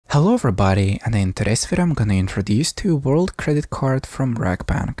Hello everybody, and in today's video I'm gonna introduce to you World Credit Card from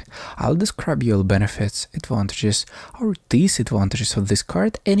RACKBANK. I'll describe your benefits, advantages or disadvantages of this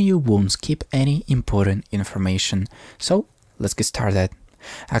card, and you won't skip any important information. So let's get started.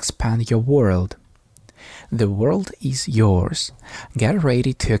 Expand your world. The world is yours. Get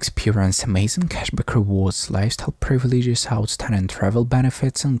ready to experience amazing cashback rewards, lifestyle privileges, outstanding travel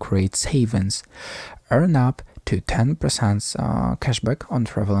benefits and great savings. Earn up to 10% cashback on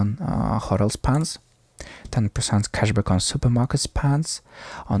travel and hotel spends, 10% cashback on supermarket spends,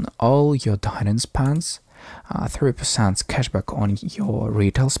 on all your dining spends, 3% cashback on your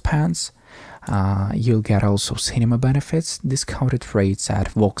retail spends. You'll get also cinema benefits, discounted rates at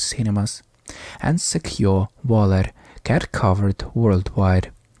Vox cinemas, and secure wallet. Get covered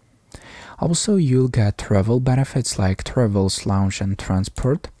worldwide. Also, you'll get travel benefits like travels, lounge and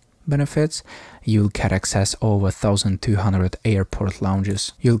transport benefits. You'll get access over 1,200 airport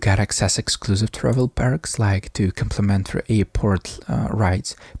lounges. You'll get access exclusive travel perks like 2 complimentary airport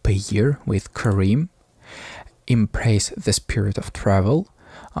rides per year with Kareem. Embrace the spirit of travel.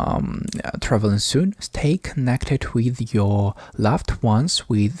 Traveling soon. Stay connected with your loved ones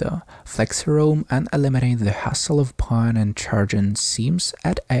with FlexiRoam and eliminate the hassle of buying and charging SIMs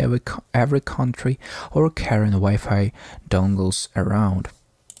at every country or carrying Wi-Fi dongles around.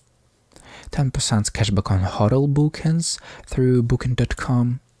 10% cashback on hotel bookings through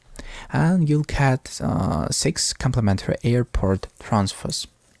booking.com, and you'll get 6 complimentary airport transfers.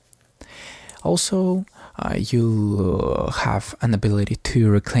 Also, you'll have an ability to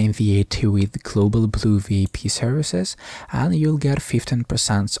reclaim VAT with Global Blue VIP services, and you'll get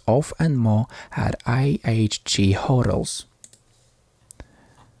 15% off and more at IHG hotels.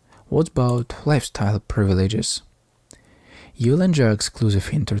 What about lifestyle privileges? You'll enjoy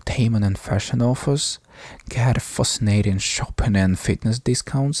exclusive entertainment and fashion offers, get fascinating shopping and fitness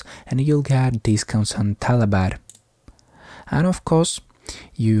discounts, and you'll get discounts on Talabat. And of course,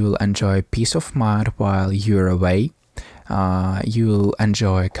 you'll enjoy peace of mind while you're away. You'll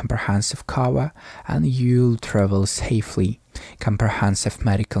enjoy comprehensive cover, and you'll travel safely. Comprehensive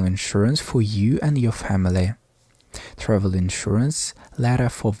medical insurance for you and your family. Travel insurance letter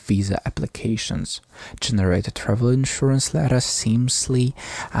for visa applications. Generate a travel insurance letter seamlessly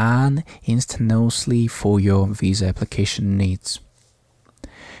and instantaneously for your visa application needs.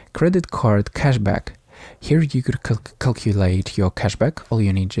 Credit card cashback. Here you could calculate your cashback. All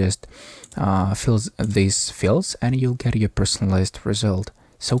you need just fill these fields and you'll get your personalized result.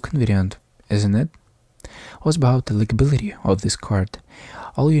 So convenient, isn't it? What about the legibility of this card?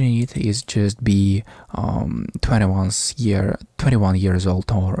 All you need is just be 21 years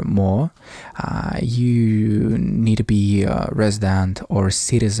old or more. You need to be a resident or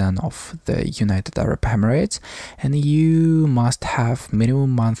citizen of the United Arab Emirates, and you must have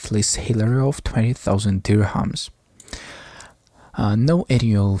minimum monthly salary of 20,000 dirhams. No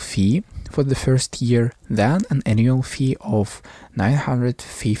annual fee for the first year, then an annual fee of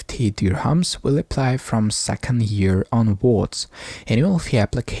 950 dirhams will apply from second year onwards. Annual fee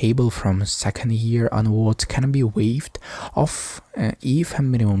applicable from second year onwards can be waived off if a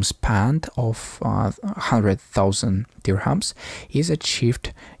minimum spend of 100,000 dirhams is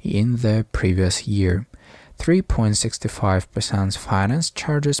achieved in the previous year. 3.65% finance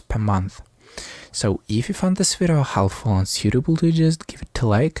charges per month. So if you found this video helpful and suitable, just give it a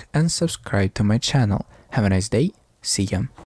like and subscribe to my channel. Have a nice day. See ya.